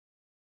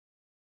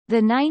The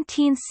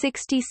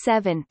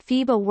 1967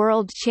 FIBA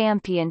World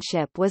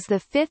Championship was the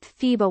fifth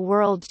FIBA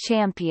World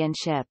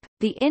Championship,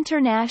 the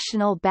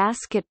International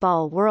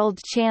Basketball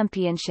World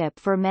Championship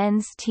for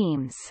men's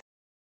teams.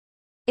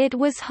 It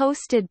was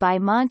hosted by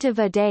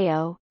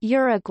Montevideo,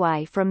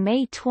 Uruguay from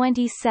May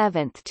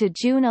 27 to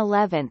June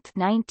 11,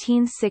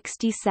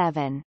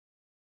 1967.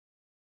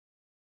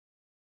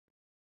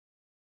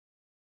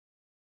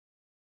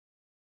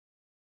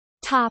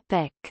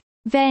 Topic: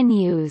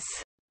 Venues.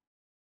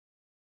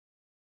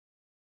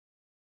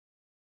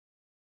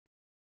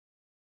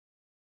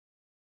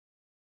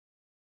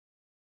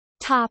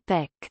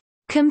 Topic: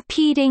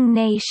 Competing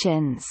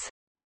nations.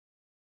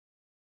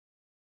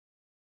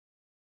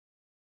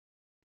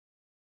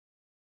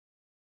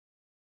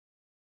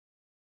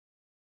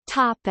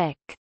 Topic: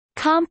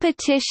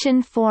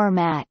 Competition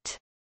format.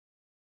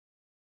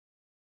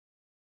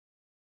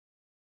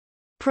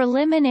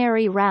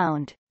 Preliminary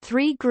round.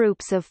 3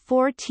 groups of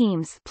 4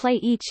 teams play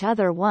each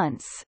other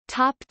once,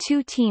 top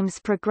 2 teams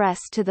progress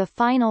to the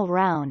final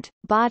round,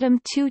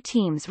 bottom 2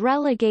 teams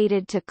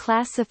relegated to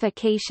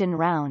classification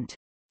round.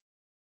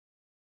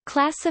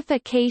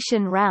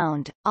 Classification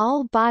round,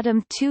 all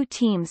bottom 2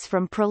 teams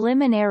from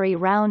preliminary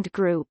round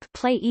group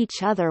play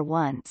each other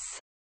once.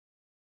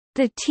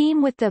 The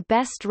team with the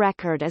best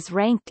record is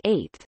ranked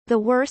 8th, the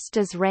worst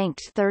is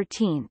ranked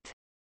 13th.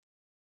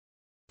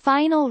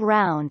 Final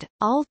round,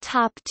 all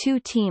top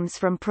 2 teams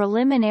from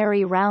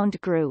preliminary round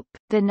group,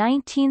 the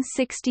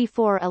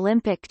 1964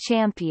 Olympic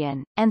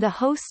champion, and the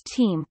host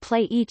team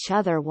play each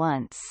other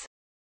once.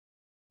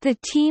 The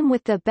team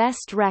with the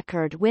best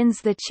record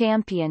wins the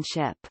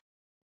championship.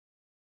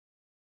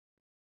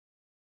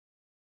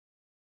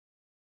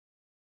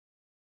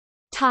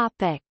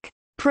 Topic: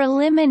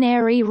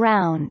 Preliminary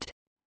round.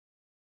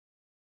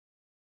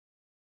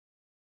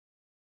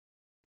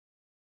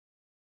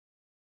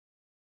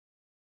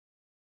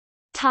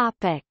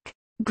 Topic: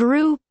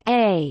 Group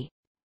A.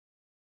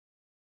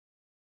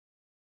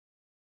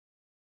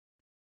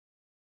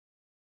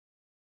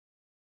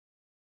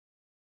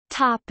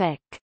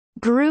 Topic: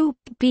 Group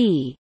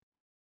B.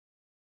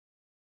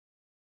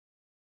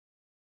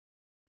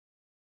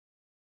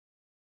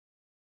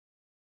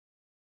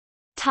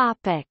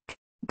 Topic: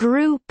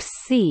 Group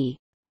C.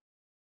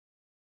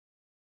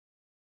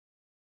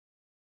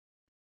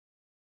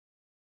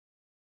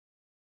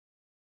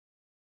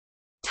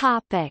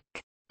 Topic: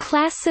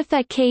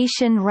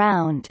 Classification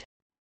round.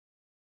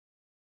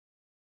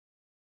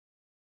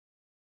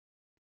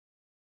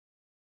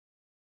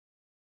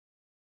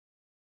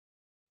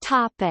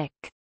 Topic: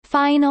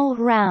 Final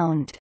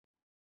round.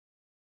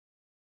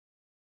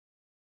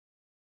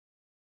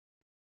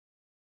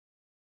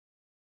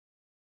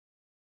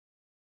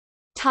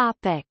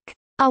 Topic: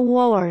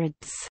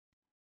 Awards.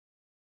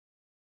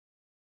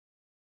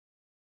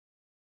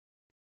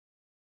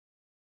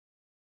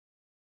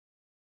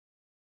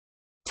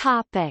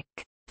 Topic: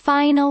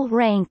 Final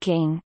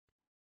ranking.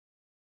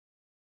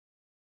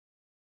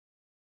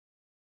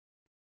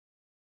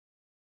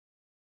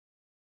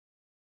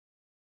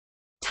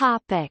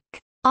 Topic: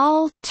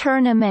 All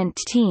tournament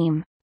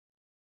team.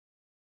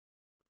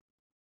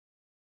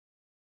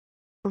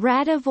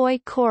 Radivoj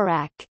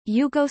Korak,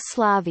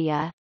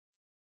 Yugoslavia.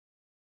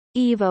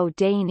 Ivo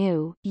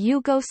Danu,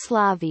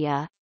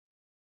 Yugoslavia.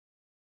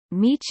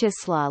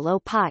 Mieczysław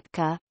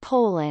Lopatka,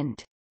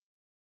 Poland.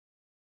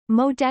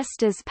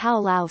 Modestas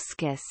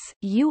Paulauskas,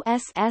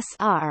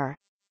 USSR.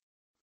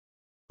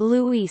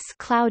 Luis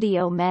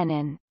Claudio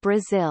Menin,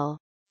 Brazil.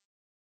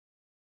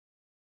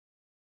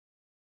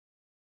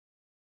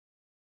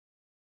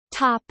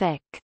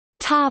 Topic: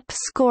 Top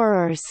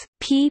scorers,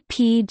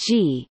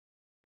 PPG.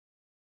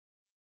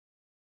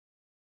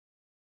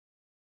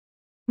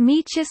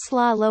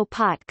 Mieczysław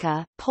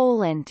Lopatka,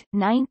 Poland,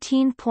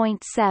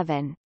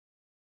 19.7.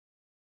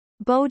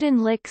 Bohdan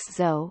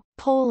Likzo,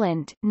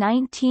 Poland,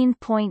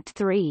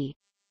 19.3.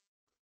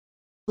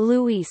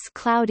 Luis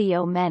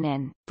Claudio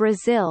Menin,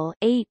 Brazil,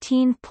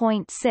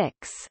 18.6.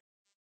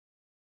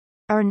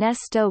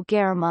 Ernesto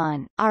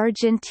Germán,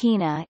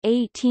 Argentina,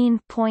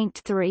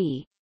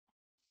 18.3.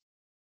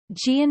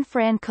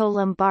 Gianfranco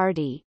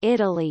Lombardi,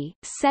 Italy,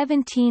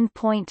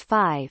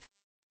 17.5.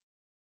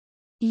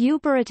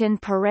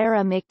 Uberiton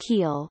Pereira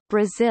Miquel,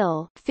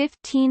 Brazil,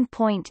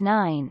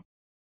 15.9.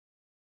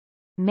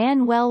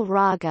 Manuel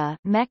Raga,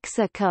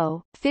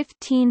 Mexico,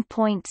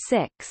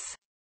 15.6.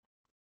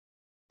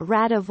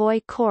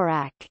 Radivoj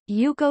Korak,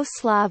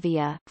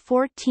 Yugoslavia,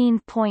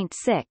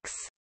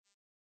 14.6.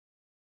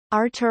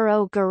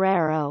 Arturo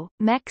Guerrero,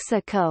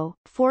 Mexico,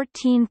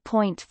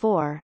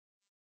 14.4.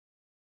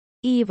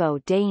 Ivo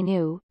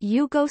Danu,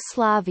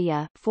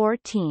 Yugoslavia,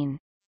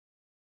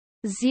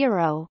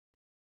 14.0.